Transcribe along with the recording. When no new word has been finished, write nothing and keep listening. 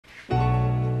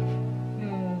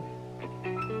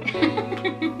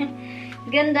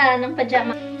Ganda ng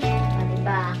pajama. O,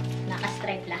 diba?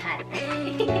 Naka-stripe lahat.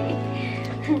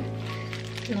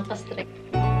 Naka-stripe.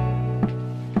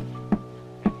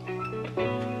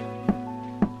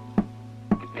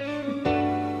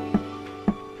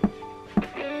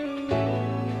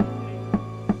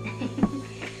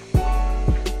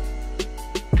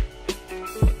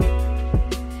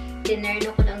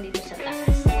 Tinerno ko lang dito sa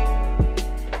taas.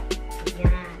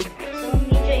 Ayan. So,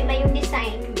 medyo iba yung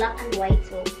design. Black and white.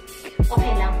 So,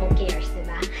 okay lang. Who cares,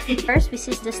 diba? First, this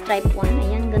is the stripe one.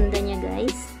 Ayan, ganda niya,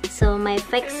 guys. So, my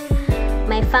fact.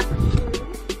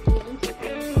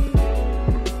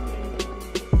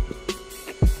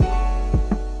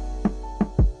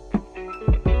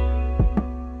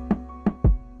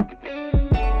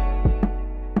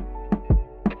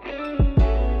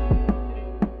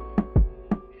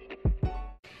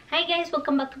 Hi guys,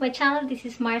 welcome back to my channel. This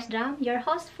is Marz Drum, your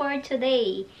host for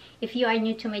today. If you are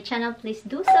new to my channel, please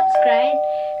do subscribe.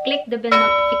 Click the bell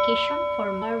notification for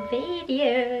more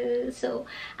videos. So,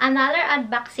 another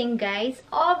unboxing guys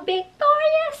of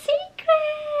Victoria's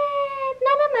Secret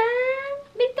na naman.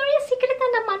 Victoria's Secret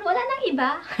na naman. Wala nang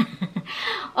iba.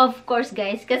 Of course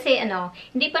guys, kasi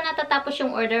hindi pa natatapos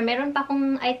yung order. Meron pa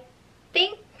akong, I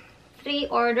think,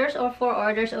 3 orders or 4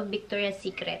 orders of Victoria's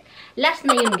Secret. Last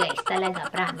na yun guys,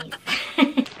 talaga, promise.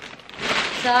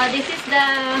 So, this is the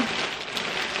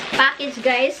package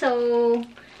guys. So,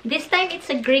 this time it's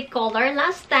a gray color.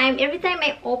 Last time, every time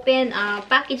I open a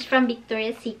package from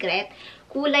Victoria's Secret,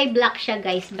 kulay black siya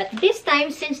guys. But this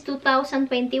time, since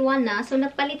 2021 na, so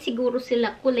nagpalit siguro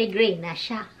sila, kulay gray na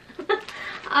siya.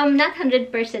 I'm not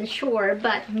 100% sure,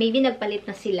 but maybe nagpalit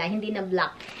na sila, hindi na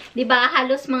black. Diba,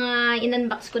 halos mga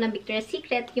in-unbox ko ng Victoria's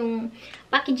Secret, yung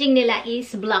packaging nila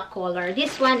is black color.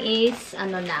 This one is,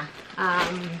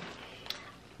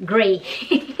 gray.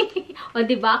 O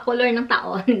diba, color ng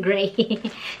taon, gray.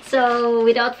 So,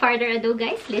 without further ado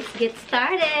guys, let's get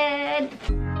started!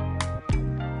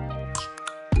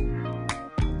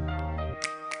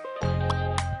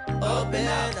 Open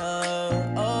up,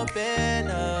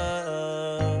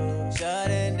 shut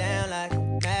it down like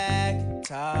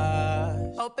Macintosh.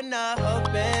 Open up,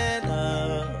 open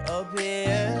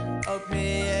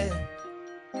here.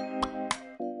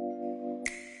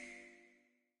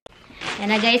 Yan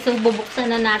na guys, so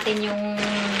bubuksan na natin yung,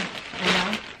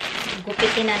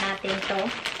 gupitin na natin to.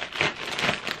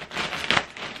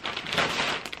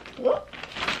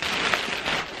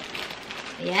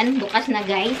 Ayan, bukas na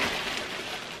guys.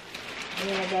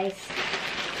 Ayan na guys.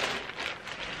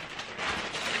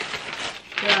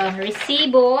 So,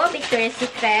 resibo, Victoria's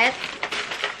Secret.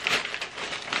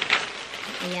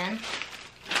 Ayan.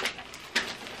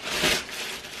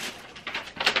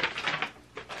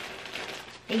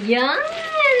 Ayan!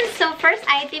 So, first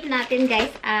item natin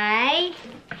guys ay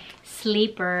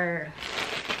slipper.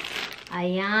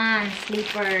 Ayan,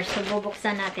 slipper. So,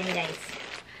 bubuksan natin guys.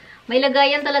 May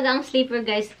lagayan talaga ang slipper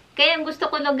guys. Kaya ang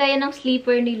gusto ko lagayan ng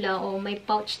slipper nila. Oh, may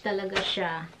pouch talaga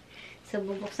siya. So,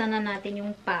 bubuksan na natin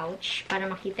yung pouch para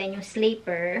makita yung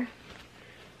slipper.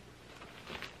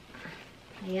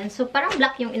 Ayan. So, parang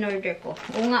black yung in-order ko.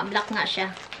 Oo nga, black nga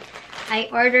siya. I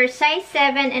order size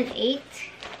 7 and 8.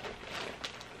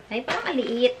 Ay, parang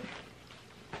maliit.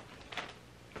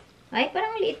 Ay,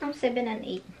 parang maliit ng 7 and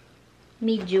 8.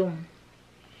 Medium.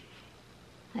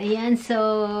 Ayan.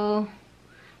 So,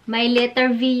 may letter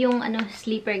V yung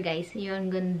slipper guys. Ayan,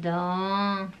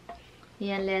 ganda.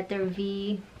 Ayan, letter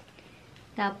V.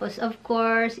 Tapos, of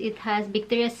course, it has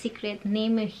Victoria's Secret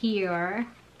name here.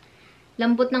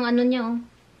 Lambot ng niya, oh.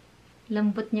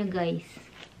 Lambot niya, guys.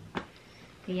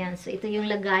 Ayan. So, ito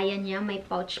yung lagayan niya. May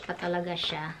pouch pa talaga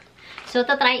siya. So,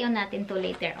 tatry on natin to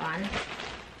later on.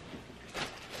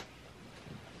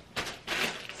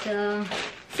 So,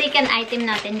 second item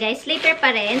natin, guys. Slipper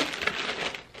pa rin.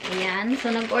 Ayan.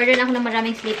 So, nag-order na ako ng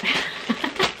maraming slipper.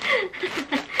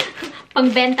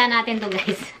 Pambenta natin to,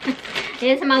 guys.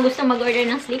 Ayan, sa mga gustong mag-order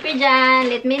ng slipper dyan,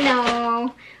 let me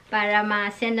know. Para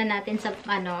ma-send na natin sa,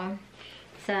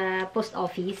 sa post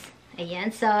office. Ayan.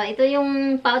 So, ito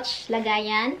yung pouch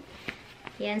lagayan.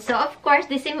 Ayan. So, of course,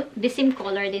 the same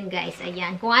color din, guys.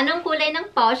 Ayan. Kung anong kulay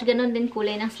ng pouch, ganun din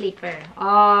kulay ng slipper.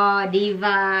 Oh,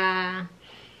 diva!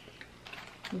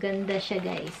 Ganda siya,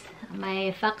 guys. May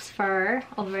fox fur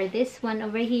over this one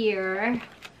over here.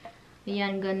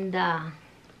 Ayan, ganda.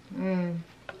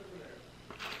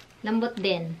 Lambot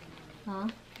din. Oh,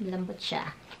 lambot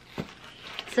siya.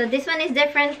 So, this one is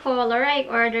different color. I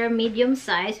order medium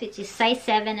size, which is size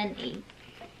 7 and 8.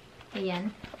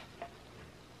 Ayan.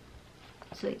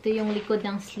 So, ito yung likod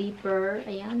ng slipper.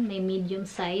 Ayan, may medium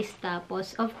size.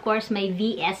 Tapos, of course, may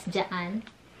VS dyan.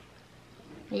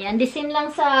 Ayan, the same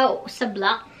lang sa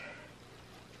black.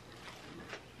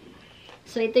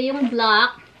 So, ito yung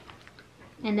black.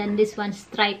 And then, this one,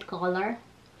 striped color.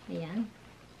 Ayan.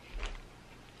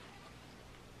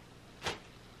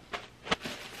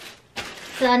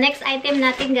 So, next item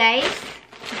natin, guys.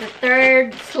 The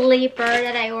third slipper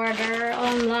that I order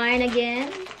online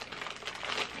again.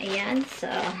 Ayan,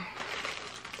 so...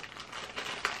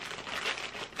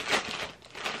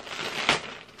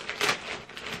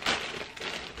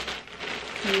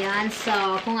 Ayan,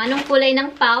 so, kung anong kulay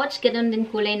ng pouch, ganoon din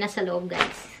kulay na sa loob,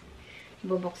 guys.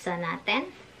 Bubuksan natin.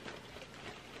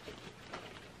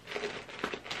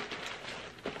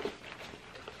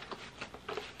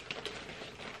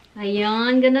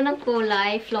 Ayan, ganda ng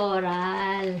kulay,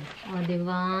 floral. O,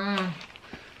 diba?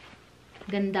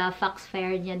 Ganda,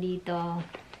 foxfire niya dito.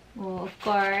 O, of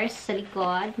course, sa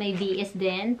likod, may BS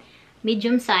din.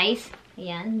 Medium size.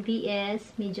 Ayan,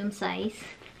 BS, medium size.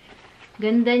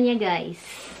 Ganda niya, guys.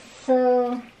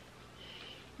 So,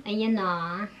 ayan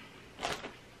na.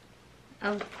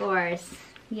 Of course.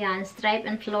 Yan, stripe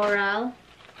and floral.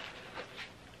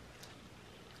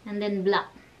 And then black.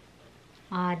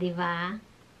 Ah, diba?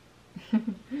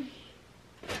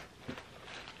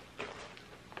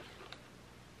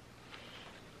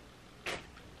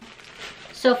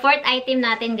 So, fourth item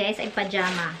natin, guys, ay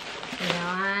pajama.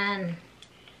 Ayan.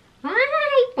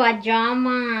 Ay,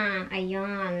 pajama.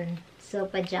 Ayan. So,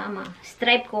 pajama.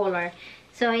 Stripe color.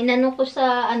 So, inano ko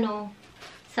sa,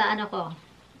 ko.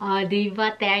 Oh,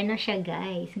 diba? Terno siya,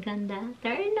 guys. Ganda.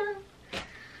 Terno.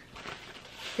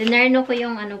 Tinerno ko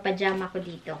yung, pajama ko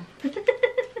dito.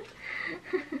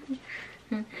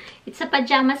 It's a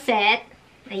pajama set.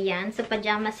 Ayan. So,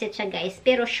 pajama set siya, guys.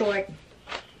 Pero short.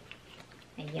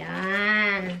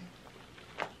 Ayan.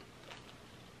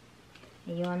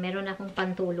 Ayun. Meron akong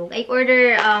pantulog. I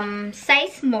order,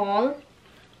 size small.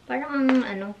 Parang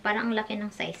parang ang laki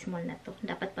ng size small na to.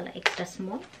 Dapat pala extra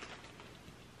small.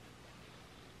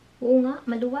 Oo nga,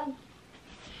 maluwag.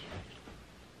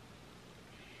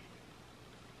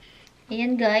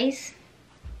 Ayan, guys.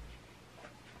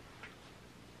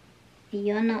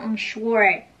 Ayan na ang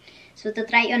short. So,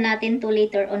 to-try on natin to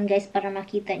later on, guys, para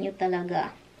makita nyo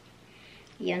talaga.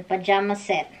 Ayan, pajama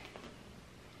set.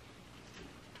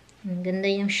 Ang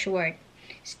ganda yung short.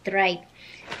 Stripe.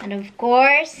 And of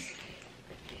course,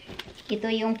 ito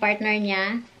yung partner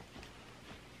niya.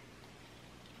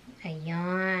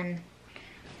 Ayan.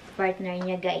 Partner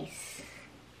niya, guys.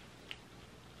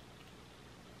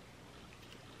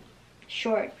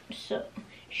 Short. So,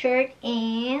 short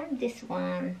and this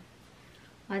one.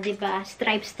 O, diba?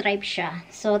 Stripe siya.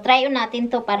 So, try natin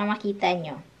to para makita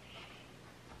nyo.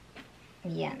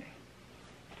 Ayan.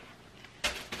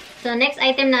 So, next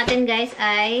item natin, guys,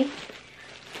 ay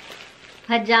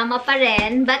pajama pa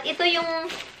rin. But, ito yung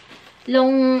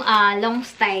long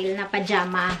style na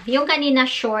pajama. Yung kanina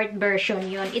short version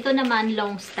yun. Ito naman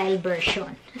long style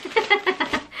version.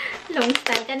 Long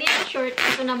style. Kanina short.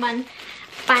 Ito naman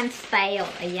pants style.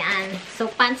 Ayan.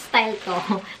 So, pants style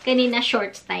to. Kanina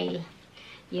short style.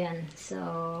 Yun.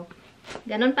 So,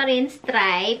 ganun pa rin.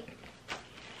 Stripe.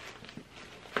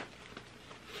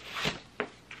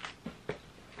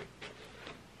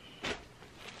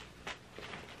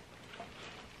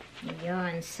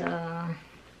 Yun. So,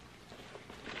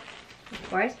 of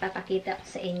course, papakita ko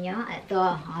sa inyo. Ito,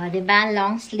 diba?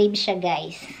 Long sleeve siya,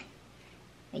 guys.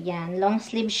 Ayan, long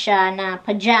sleeve siya na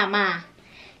pajama.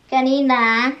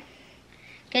 Kanina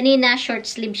short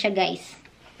sleeve siya, guys.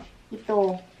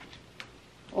 Ito.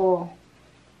 Oh.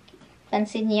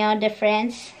 Pansin niyo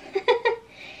difference?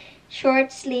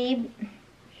 Short sleeve.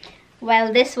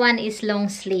 While this one is long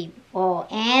sleeve. Oh,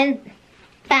 and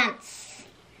pants.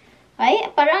 Ay,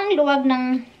 parang luwag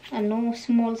ng,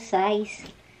 small size.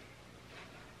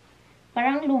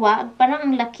 Parang luwag, parang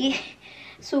ang laki.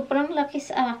 Sobrang laki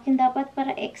sa akin. Dapat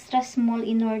para extra small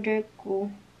in order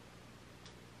ko.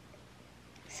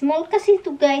 Small kasi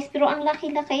ito, guys, pero ang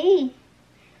laki-laki.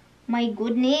 My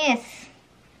goodness.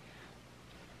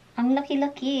 Ang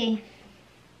laki-laki.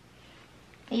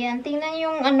 Ayan, tingnan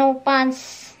yung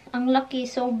pants. Ang laki,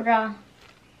 sobra.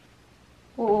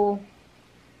 Oo.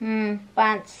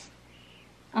 Pants.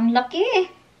 Ang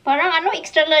laki. Parang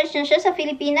extra large na siya sa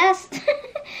Pilipinas.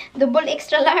 Double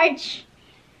extra large.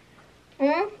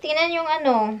 Tingnan yung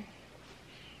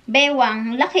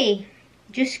bewang. Laki.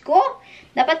 Diyos ko.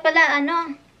 Dapat pala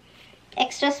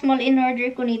extra small in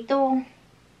order ko nito.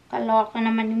 Kaloka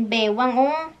naman yung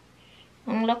bewang.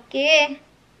 Ang laki.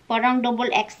 Parang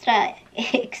double extra.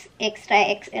 Extra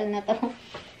XL na to.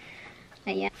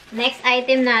 Ayan. Next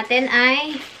item natin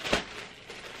ay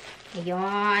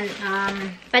Ayun.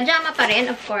 Pajama pa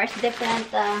rin, of course. Different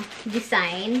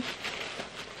design.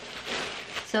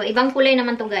 So, ibang kulay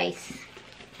naman to guys.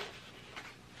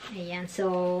 Ayan. So,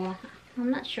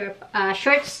 I'm not sure.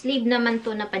 Short sleeve naman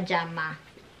to na pajama.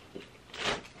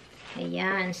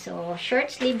 Ayan. So, short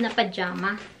sleeve na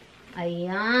pajama.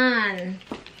 Ayan.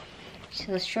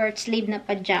 So, short sleeve na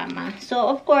pajama. So,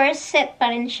 of course, set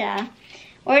pa rin siya.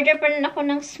 Order pa rin ako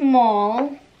ng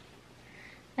small.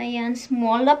 Ayan,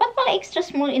 small. Dapat pala extra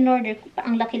small in order ko.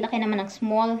 Ang laki-laki naman ng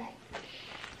small.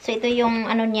 So, ito yung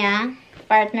ano niya,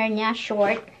 partner niya,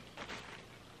 short.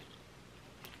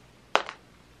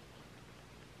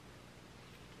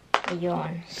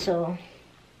 Ayun. So,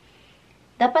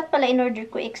 dapat pala in order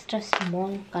ko extra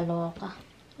small. Kaloka.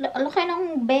 Laki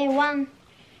ng bewang.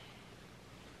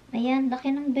 Ayan,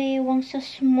 laki ng bewang sa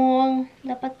small.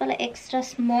 Dapat pala extra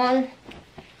small.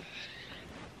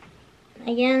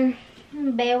 Ayan.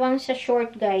 Bewang sa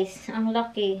short, guys. Ang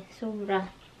laki.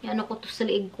 Sobra. Yan ako to sa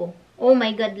liig ko. Oh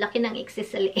my God, laki ng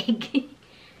excess sa liig.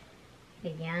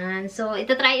 Ayan. So,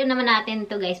 ito try naman natin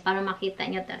to guys, para makita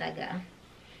nyo talaga.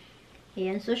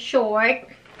 Ayan. So, short.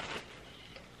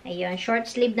 Ayan. Short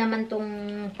sleeve naman tong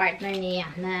partner niya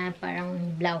na parang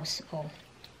blouse. Oh.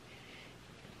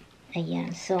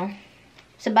 Ayan. So,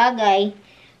 sa bagay,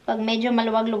 pag medyo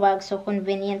maluwag-luwag, so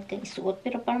convenient kang isuot.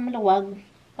 Pero parang maluwag.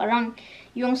 Parang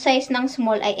yung size ng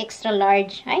small ay extra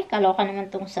large. Ay, kaloka naman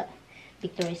tong sa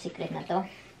Victoria's Secret na to.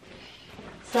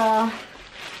 So,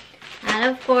 and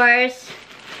of course,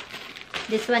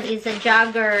 this one is a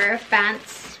jogger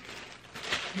pants.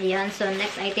 Ayan. So,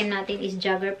 next item natin is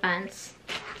jogger pants.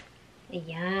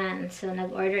 Ayan. So,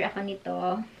 nag-order ako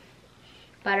nito.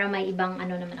 Para may ibang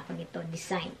ano naman ako nito,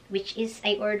 design. Which is,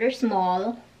 I order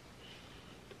small.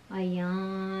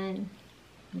 Ayan.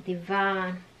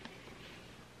 Diba?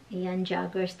 Ayan,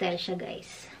 jogger style siya,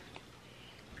 guys.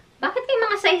 Bakit yung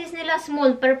mga sizes nila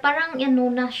small? Pero parang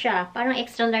ano na siya. Parang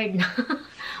extra large na.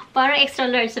 Parang extra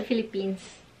large sa Philippines.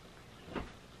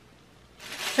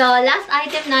 So, last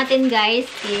item natin,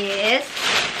 guys, is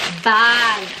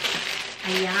bag.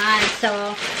 Ayan.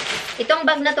 So, itong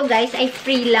bag na to, guys, ay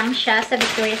free lang siya sa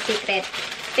Victoria's Secret.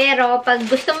 Pero, pag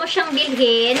gusto mo siyang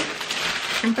bilhin,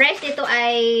 ang price nito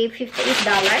ay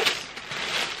 $58.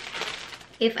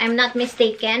 If I'm not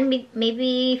mistaken,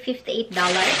 maybe $58.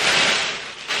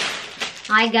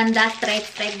 Ay, ganda.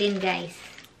 Stripe din, guys.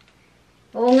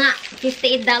 Oo nga,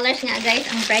 $58 nga, guys,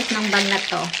 ang price ng bag na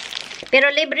to.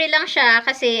 Pero libre lang siya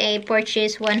kasi I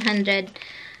purchase worth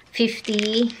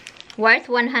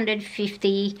 $150.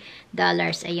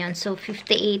 Ayan, so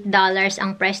 $58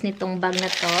 ang price nitong bag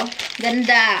na to.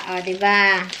 Ganda, o,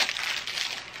 diba?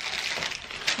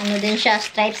 Ano din siya,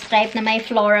 stripe na may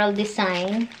floral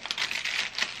design.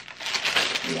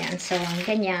 Ayan, so,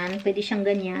 ganyan. Pwede siyang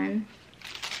ganyan.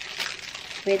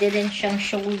 Pwede din siyang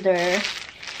shoulder.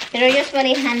 Pero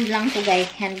usually, hand lang to guys.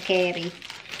 Hand carry.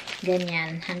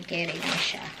 Ganyan. Hand carry lang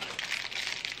siya.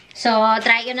 So,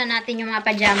 try na natin yung mga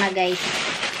pajama, guys.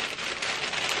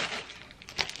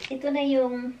 Ito na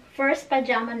yung first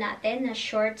pajama natin na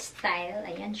short style.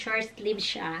 Ayan, short sleeve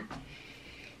siya.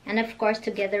 And of course,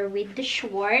 together with the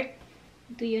short.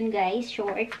 Ito yun, guys.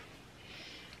 Short.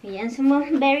 Ayan, so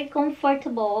very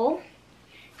comfortable.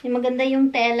 Maganda yung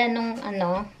tela nung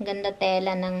ano, ganda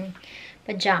tela ng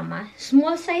pajama.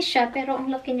 Small size siya, pero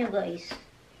ang laki niya, guys.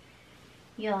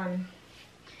 Yan.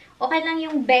 Okay lang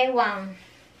yung bewang.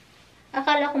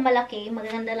 Akala ko malaki,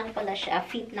 maganda lang pala siya.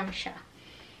 Fit lang siya.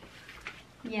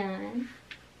 Yan.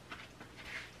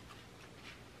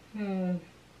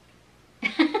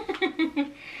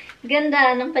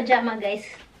 Ganda ng pajama, guys.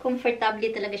 Comfortable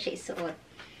talaga siya isuot.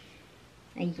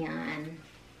 Ayan.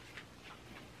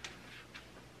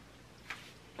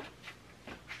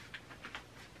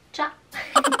 Tsak!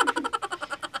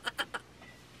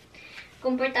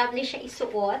 Comfortable siya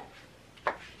isuot.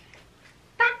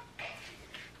 Pak!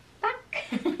 Pak!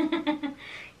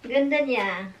 Ganda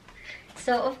niya.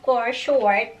 So, of course,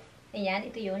 short.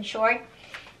 Ayan, ito yun, short.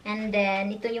 And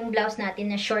then, ito yung blouse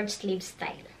natin na short sleeve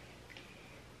style.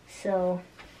 So,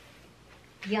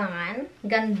 yan.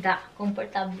 Ganda.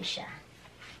 Comfortable siya.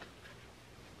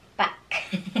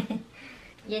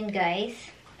 Yan,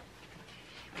 guys.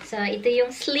 So, ito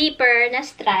yung sleeper na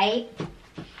stripe.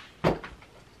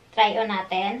 Try on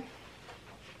natin.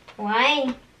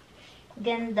 Why?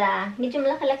 Ganda. Medyo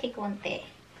malaki-laki konti.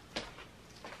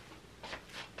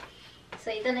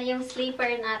 So, ito na yung sleeper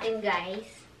natin,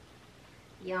 guys.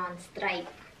 Yan,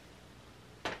 stripe.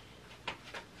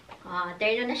 Oh,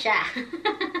 turn na siya.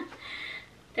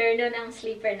 Turn on ang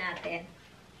sleeper natin.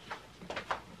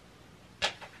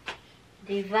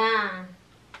 Diba?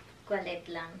 Kulit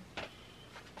lang.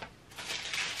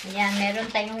 Ayan, meron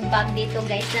tayong bag dito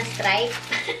guys na stripe.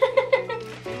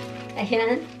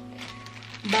 Ayan.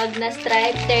 Bag na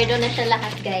stripe. Terdo na siya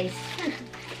lahat guys.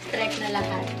 Stripe na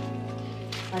lahat.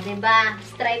 O diba?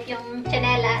 Stripe yung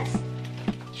chanelas.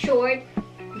 Short,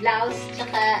 blouse,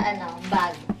 tsaka ano,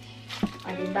 bag. O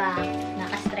diba?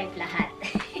 Naka-stripe lahat.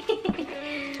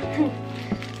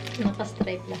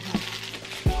 Naka-stripe lahat.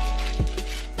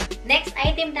 Next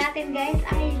item natin guys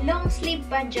ay long sleeve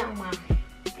pajama.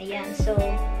 Ayan, so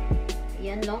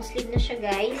ayan, long sleeve na siya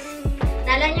guys.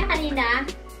 Nala niya kanina,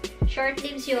 short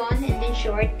sleeves yon and then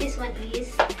short. This one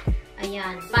is,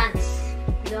 ayan, pants.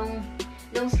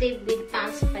 Long sleeve with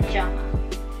pants pajama.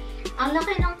 Ang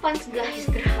laki ng pants guys,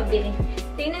 grabe.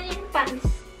 Tingnan niyo yung pants.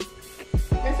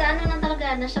 Nasa ano na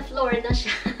talaga, nasa floor na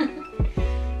siya.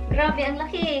 Grabe, ang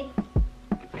laki.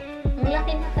 Ang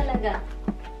laki na talaga.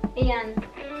 Ayan.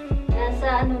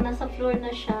 Nasa floor na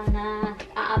siya, na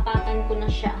aapakan ko na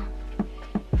siya.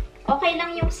 Okay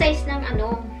lang yung size ng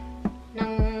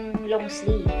ng long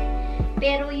sleeve.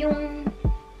 Pero yung,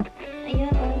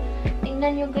 ayan oh,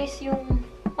 tingnan nyo guys yung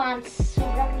pants,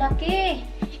 sobrang laki.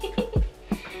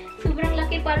 Sobrang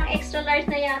laki, parang extra large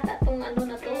na yata tong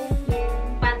na to, yung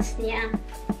pants niya.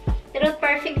 Pero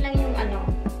perfect lang yung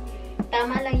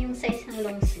tama lang yung size ng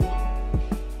long sleeve.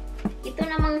 Ito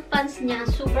namang pants niya,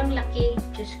 sobrang laki.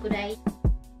 Diyos ko dahil.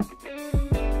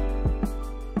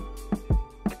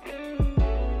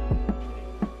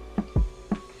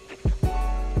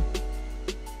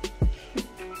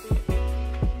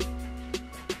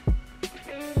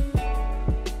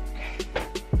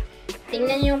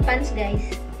 Tingnan niyo yung pants guys.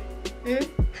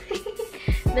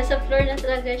 Nasa floor na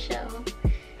talaga siya. Oh.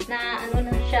 Na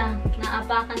na siya.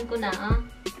 Naapakan ko na.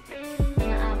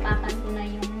 Naapakan ko na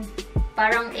yung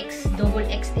parang double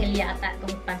XL yata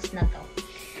tong pants na to.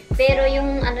 Pero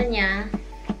yung niya,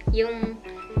 yung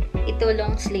ito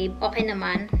long sleeve, okay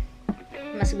naman.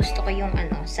 Mas gusto ko yung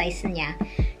size niya.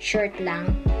 Short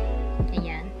lang.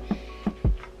 Ayan.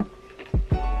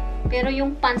 Pero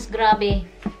yung pants, grabe.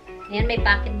 Ayan, may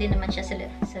pocket din naman siya sa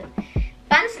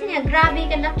pants niya. Grabe,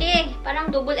 kalaki. Parang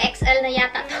double XL na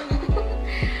yata to.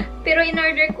 Pero in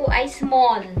order ko ay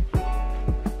small.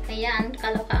 Ayan,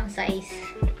 kaloka ang size.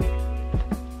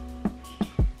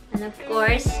 And of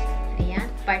course, ayan,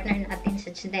 partner natin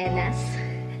sa tsinelas.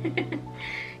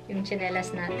 Yung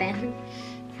tsinelas natin.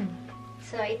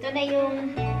 So, ito na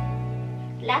yung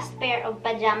last pair of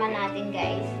pajama natin,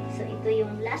 guys. So, ito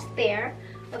yung last pair.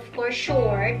 Of course,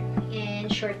 short and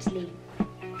short sleeve.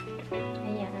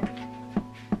 Ayan.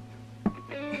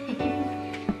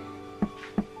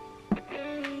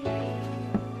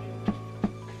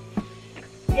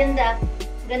 Ganda.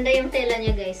 Ganda yung tela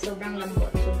niya, guys. Sobrang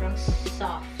lambot. Sobrang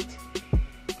soft.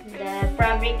 The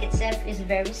fabric itself is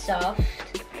very soft.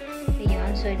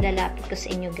 Ayan. So, lalapit ko sa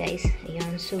inyo, guys.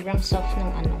 Ayan. Sobrang soft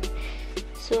ng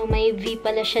So, may V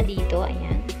pala siya dito.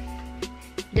 Ayan.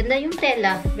 Ganda yung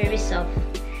tela. Very soft.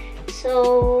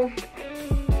 So,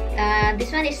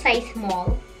 this one is size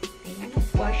small. Ayan.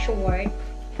 For short.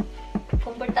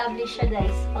 Comfortable siya,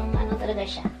 guys. Pang talaga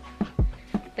siya.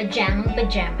 Pajama.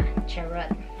 Charot.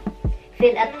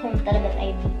 Feel at home talaga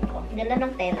ay ko. Ganda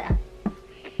ng tela.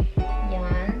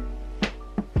 Yan.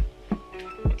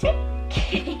 Check!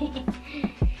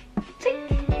 Check!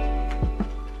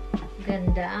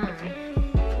 Ganda.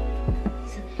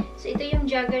 So, ito yung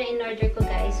jogger in order ko,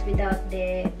 guys, without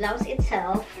the blouse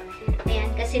itself. Ayan,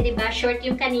 kasi diba, short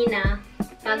yung kanina.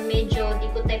 Pag medyo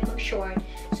di ko type mag-short,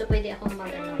 so pwede akong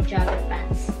jogger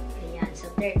pants. Ayan,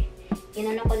 so there.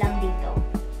 Inano ko lang dito.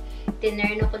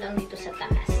 Tinerno ko lang dito sa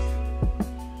taas.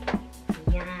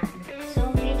 Ayan. So,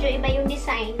 medyo iba yung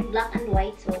design. Black and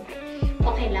white. So,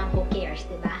 okay lang. Who cares,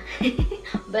 diba?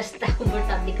 Basta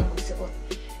komportable ka magsuot.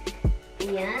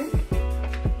 Ayan.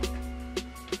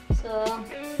 So,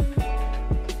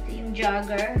 ito yung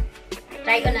jogger.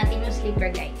 Try ko natin yung slipper,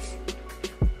 guys.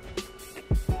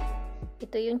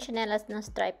 Ito yung chinelas na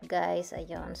stripe, guys.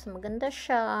 Ayun. So, maganda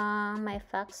siya. May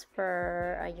fox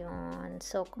fur. Ayun.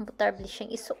 So, comfortable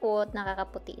siyang isuot.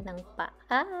 Nakakaputi ng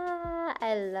paa.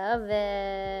 I love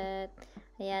it.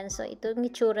 Ayan. So, ito yung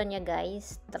itsura niya,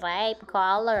 guys. Stripe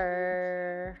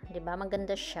color. Diba?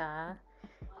 Maganda siya.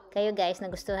 Kayo, guys,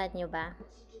 nagustuhan nyo ba?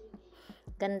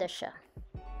 Ganda siya.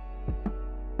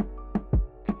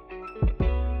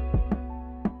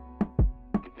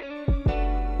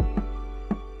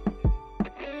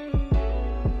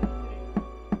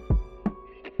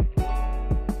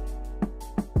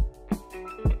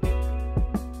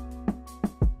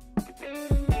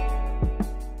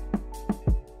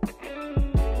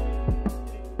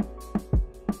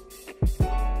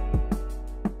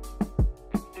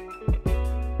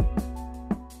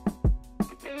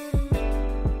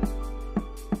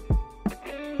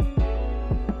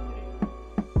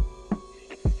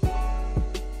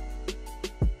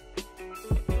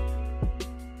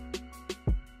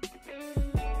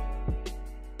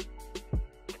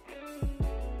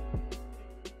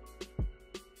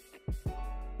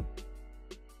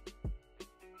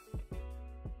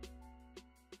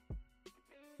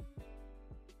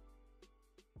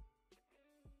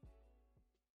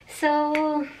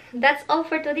 So, that's all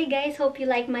for today, guys. Hope you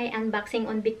like my unboxing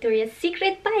on Victoria's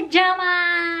Secret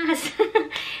pajamas!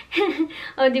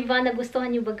 O, diba? Nagustuhan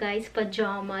nyo ba, guys?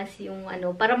 Pajamas, yung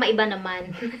ano, para maiba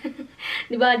naman.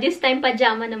 Diba? This time,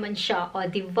 pajama naman siya. O,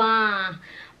 diba?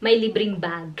 May libreng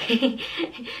bag.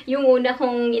 Yung una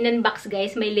kong in-unbox,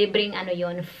 guys, may libreng, ano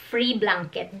yon, free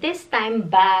blanket. This time,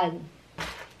 bag.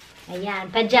 Ayan.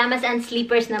 Pajamas and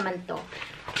slippers naman to.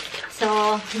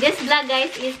 So, this vlog,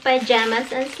 guys, is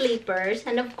pajamas and slippers.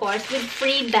 And, of course, with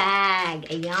free bag.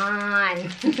 Ayan.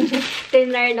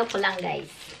 Tinlearn ko lang, guys.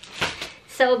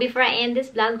 So, before I end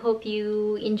this vlog, hope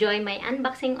you enjoy my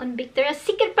unboxing on Victoria's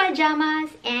Secret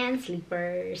pajamas and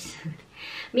slippers.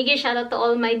 Big shout out to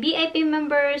all my VIP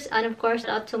members. And, of course,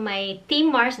 shout out to my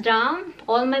Team Marz Drum.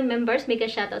 All my members, big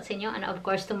shout out sa inyo. And, of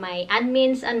course, to my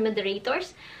admins and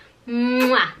moderators.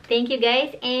 Mwah! Thank you,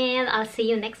 guys. And I'll see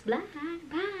you next vlog.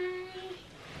 Bye!